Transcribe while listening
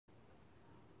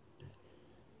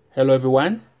Hello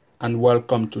everyone and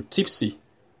welcome to Tipsy,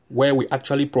 where we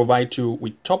actually provide you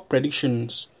with top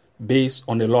predictions based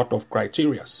on a lot of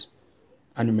criteria.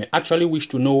 And you may actually wish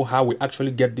to know how we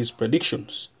actually get these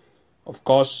predictions. Of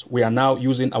course, we are now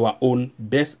using our own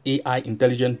best AI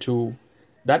intelligent tool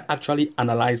that actually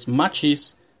analyzes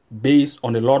matches based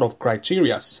on a lot of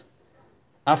criteria.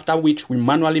 After which we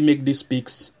manually make these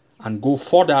picks and go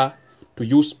further to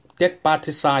use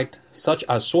third-party sites such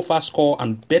as SofaScore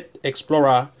and Bet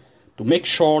Explorer to make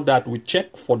sure that we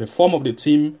check for the form of the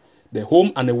team, the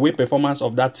home and away performance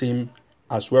of that team,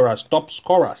 as well as top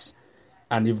scorers.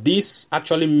 And if this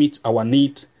actually meets our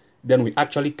need, then we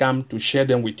actually come to share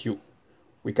them with you.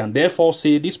 We can therefore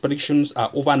say these predictions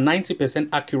are over 90%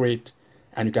 accurate,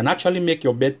 and you can actually make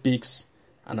your bet picks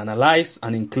and analyze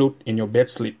and include in your bet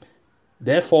slip.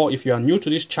 Therefore, if you are new to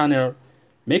this channel,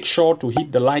 make sure to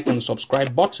hit the like and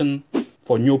subscribe button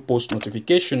for new post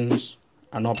notifications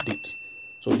and updates.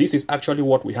 So this is actually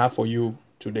what we have for you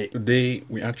today. Today,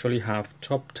 we actually have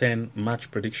top 10 match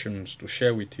predictions to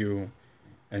share with you.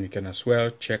 And you can as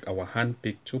well check our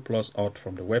hand-picked 2+ odds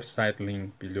from the website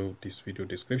link below this video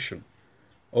description.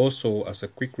 Also, as a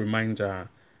quick reminder,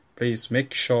 please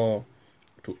make sure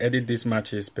to edit these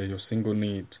matches per your single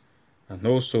need. And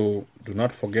also, do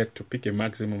not forget to pick a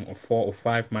maximum of 4 or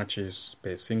 5 matches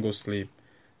per single slip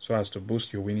so as to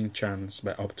boost your winning chance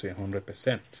by up to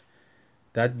 100%.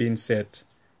 That being said,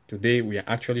 today we are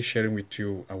actually sharing with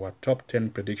you our top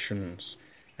 10 predictions,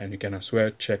 and you can as well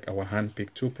check our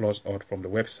hand-picked 2+ odds from the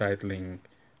website link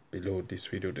below this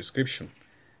video description.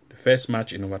 The first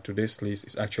match in our today's list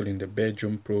is actually in the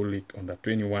Belgium Pro League under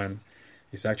 21.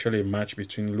 It's actually a match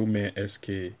between Lume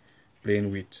SK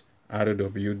playing with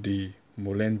RWD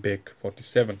Molenbeek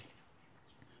 47.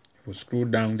 If we scroll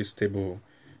down this table,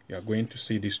 you are going to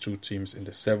see these two teams in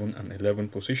the 7 and 11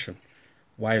 position.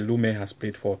 While Lume has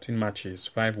played 14 matches,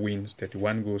 5 wins,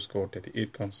 31 goals scored,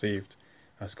 38 conceded,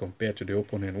 as compared to the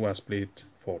opponent who has played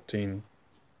 14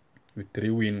 with 3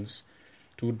 wins,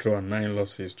 2 draws and 9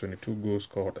 losses, 22 goals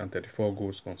scored and 34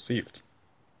 goals conceded.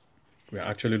 We are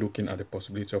actually looking at the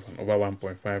possibility of an over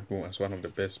 1.5 goal as one of the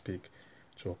best picks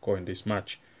to occur in this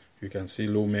match. You can see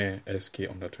Lume SK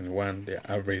under 21, their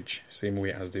average same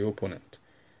way as the opponent.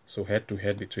 So head to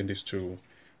head between these two,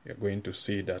 you're going to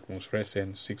see that most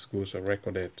recent 6 goals are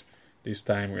recorded. This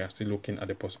time we are still looking at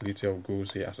the possibility of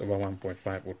goals here as over 1.5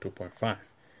 or 2.5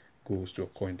 goals to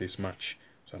occur in this match.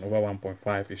 So an over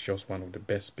 1.5 is just one of the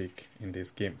best pick in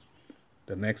this game.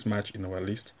 The next match in our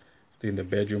list, still in the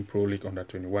Belgium Pro League under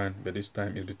 21, but this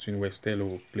time is between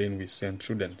Westerlo playing with St.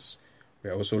 Trudens.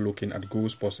 We are also looking at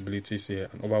goals possibilities here,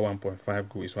 and over 1.5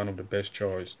 goal is one of the best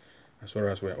choice, as well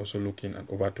as we are also looking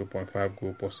at over 2.5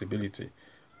 goal possibility.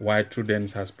 While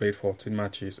Trudens has played 14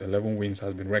 matches, 11 wins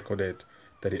has been recorded,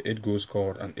 38 goals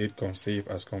scored and 8 conceded,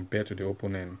 as compared to the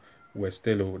opponent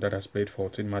Westerlo that has played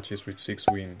 14 matches with 6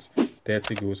 wins,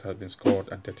 30 goals has been scored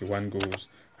and 31 goals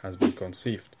has been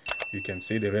conceded. You can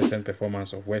see the recent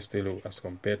performance of Westerlo as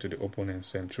compared to the opponent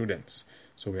St. Trudens.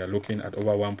 So we are looking at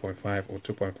over 1.5 or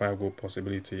 2.5 goal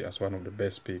possibility as one of the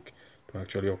best pick to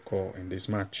actually occur in this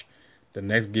match. The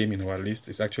next game in our list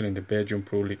is actually in the Belgium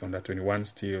Pro League under 21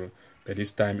 still, but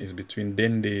this time is between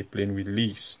Dende playing with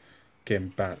Lies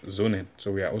Kempa Zonen.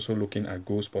 So we are also looking at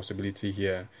goals possibility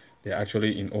here. They are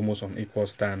actually in almost on equal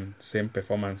stand, same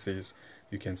performances.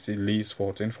 You can see Lies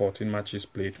 14 matches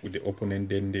played with the opponent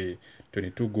Dende,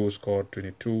 22 goals scored,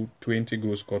 20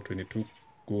 goals scored, 22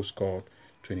 goals scored,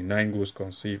 29 goals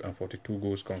conceded and 42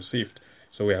 goals conceded.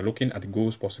 So we are looking at the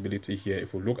goals possibility here.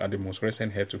 If we look at the most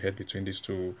recent head-to-head between these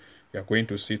two, we are going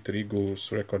to see 3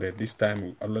 goals recorded. This time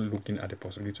we are looking at the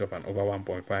possibility of an over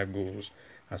 1.5 goals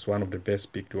as one of the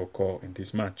best pick to occur in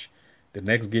this match. The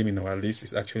next game in our list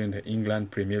is actually in the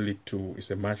England Premier League 2.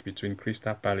 It's a match between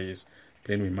Crystal Palace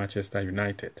playing with Manchester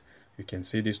United. You can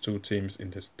see these two teams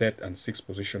in the 3rd and 6th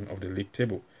position of the league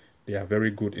table. They are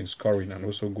very good in scoring and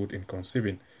also good in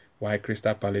conceding. While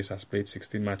Crystal Palace has played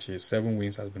 16 matches, 7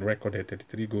 wins has been recorded,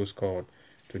 33 goals scored,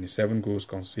 27 goals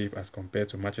conceded, as compared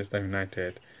to Manchester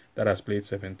United that has played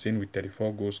 17 with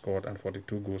 34 goals scored and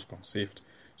 42 goals conceded.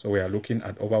 So we are looking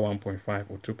at over 1.5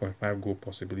 or 2.5 goal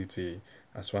possibility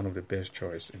as one of the best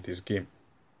choice in this game.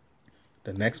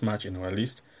 The next match in our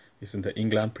list is in the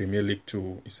England Premier League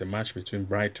 2. It's a match between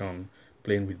Brighton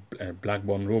playing with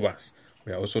Blackburn Rovers.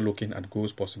 We are also looking at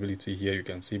goals possibility here. You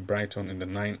can see Brighton in the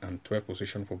 9th and 12th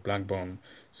position for Blackburn.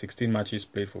 16 matches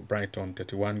played for Brighton,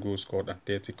 31 goals scored and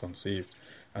 30 conceded,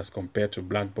 as compared to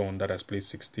Blackburn that has played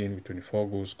 16 with 24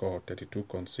 goals scored, 32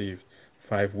 conceded,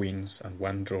 5 wins and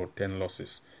 1 draw, 10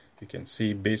 losses. You can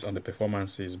see based on the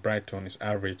performances, Brighton is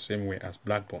average same way as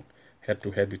Blackburn. Head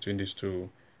to head between these two,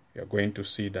 you're going to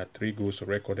see that 3 goals were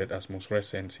recorded as most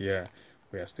recent here.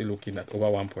 We are still looking at over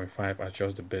 1.5 as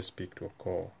just the best pick to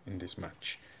occur in this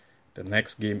match. The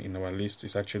next game in our list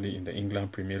is actually in the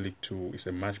England Premier League 2. It's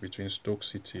a match between Stoke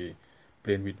City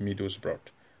playing with Middlesbrough.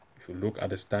 If you look at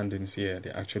the standings here,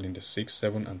 they're actually in the 6,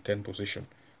 7 and 10 position.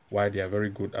 While they are very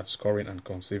good at scoring and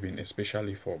conceiving,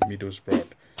 especially for Middlesbrough,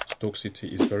 Stoke City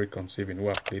is very conceiving, who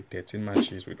have played 13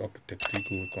 matches with up to 33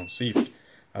 goals conceived,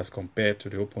 as compared to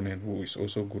the opponent, who is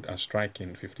also good at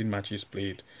striking, 15 matches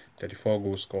played, 34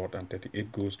 goals scored and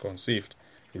 38 goals conceived.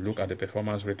 You look at the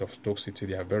performance rate of Stoke City,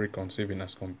 they are very conceiving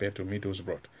as compared to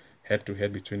Middlesbrough. Head to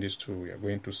head between these two, we are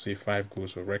going to see 5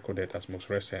 goals were recorded as most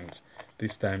recent.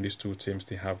 This time these two teams,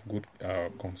 they have good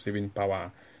conceiving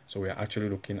power, so we are actually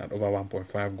looking at over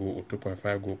 1.5 goal or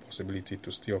 2.5 goal possibility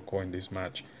to still occur in this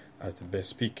match as the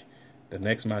best pick. The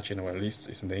next match in our list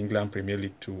is in the England Premier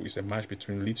League 2. It's a match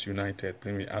between Leeds United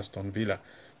playing with Aston Villa.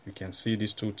 You can see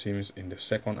these two teams in the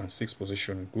 2nd and 6th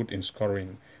position, good in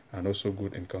scoring and also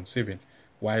good in conceiving.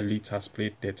 While Leeds has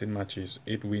played 13 matches,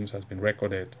 8 wins has been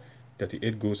recorded,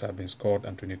 38 goals have been scored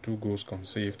and 22 goals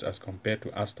conceived, as compared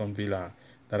to Aston Villa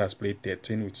that has played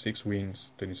 13 with 6 wins,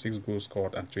 26 goals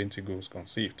scored and 20 goals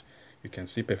conceived. You can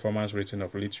see performance rating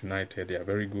of Leeds United, they are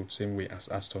very good, same way as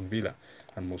Aston Villa.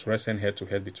 And most recent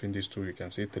head-to-head between these two, you can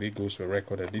see 3 goals were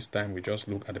recorded. This time we just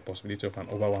look at the possibility of an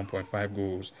over 1.5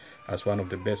 goals as one of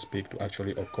the best pick to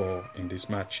actually occur in this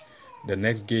match. The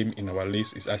next game in our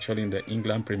list is actually in the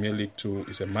England Premier League 2.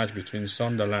 It's a match between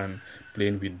Sunderland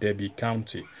playing with Derby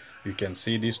County. You can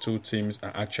see these two teams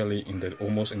are actually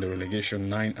almost in the relegation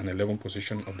 9 and 11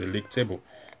 position of the league table.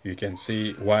 You can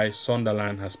see why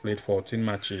Sunderland has played 14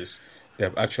 matches. They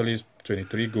have actually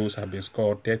 23 goals have been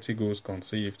scored, 30 goals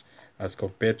conceived, as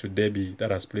compared to Derby that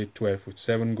has played 12 with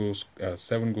 7 goals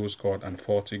scored and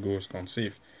 40 goals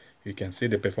conceived. You can see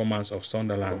the performance of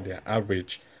Sunderland, their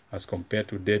average, as compared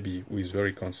to Derby, who is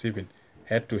very conceiving.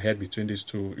 Head to head between these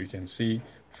two, you can see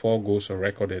 4 goals are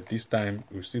recorded. This time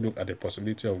we still look at the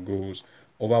possibility of goals.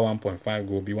 Over 1.5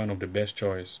 goal be one of the best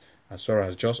choice, as far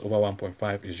as just over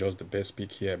 1.5 is just the best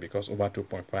pick here, because over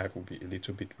 2.5 will be a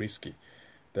little bit risky.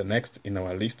 The next in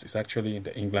our list is actually in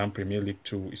the England Premier League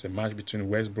 2. It's a match between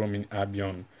West Bromwich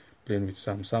Albion playing with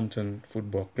Southampton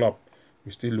Football Club.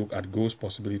 We still look at goals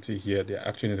possibility here. They are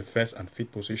actually in the 1st and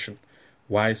 5th position.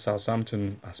 While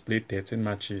Southampton has played 13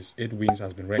 matches, 8 wins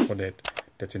has been recorded,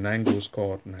 39 goals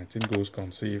scored, 19 goals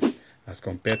conceived, as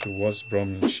compared to West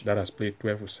Bromwich that has played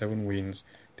 12 with 7 wins,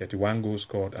 31 goals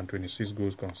scored and 26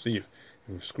 goals conceived.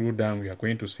 If we scroll down, we are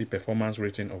going to see performance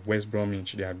rating of West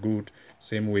Bromwich. They are good,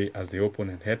 same way as the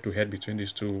opponent. Head to head between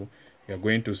these two, we are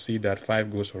going to see that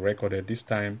 5 goals were recorded. This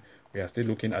time, we are still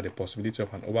looking at the possibility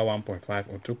of an over 1.5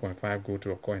 or 2.5 goal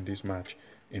to occur in this match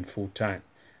in full time.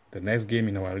 The next game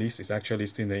in our list is actually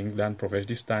still in the England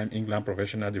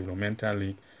Professional Developmental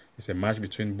League. It's a match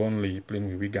between Burnley playing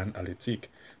with Wigan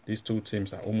Athletic. These two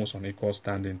teams are almost on equal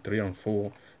standing,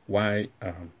 3-4, while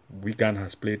Wigan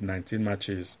has played 19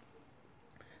 matches.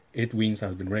 8 wins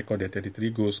has been recorded,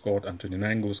 33 goals scored and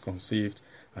 29 goals conceived,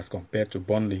 as compared to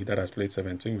Burnley that has played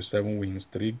 17 with 7 wins,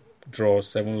 3 draws,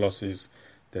 7 losses,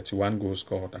 31 goals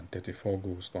scored and 34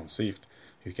 goals conceived.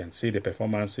 You can see the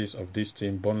performances of this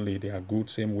team. Burnley, they are good,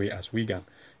 same way as Wigan.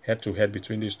 Head to head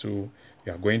between these two,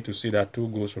 you are going to see that 2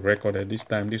 goals were recorded. This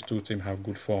time these two teams have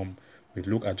good form. We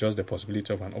look at just the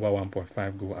possibility of an over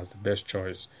 1.5 goal as the best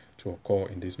choice to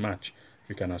occur in this match.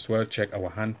 You can as well check our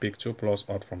hand-picked 2+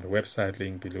 odds from the website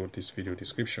link below this video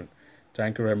description.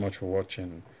 Thank you very much for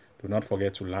watching. Do not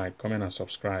forget to like, comment and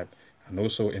subscribe, and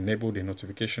also enable the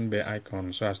notification bell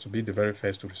icon so as to be the very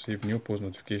first to receive new post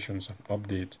notifications and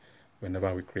updates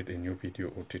whenever we create a new video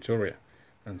or tutorial.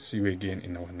 And see you again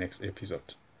in our next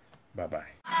episode. Bye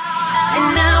bye.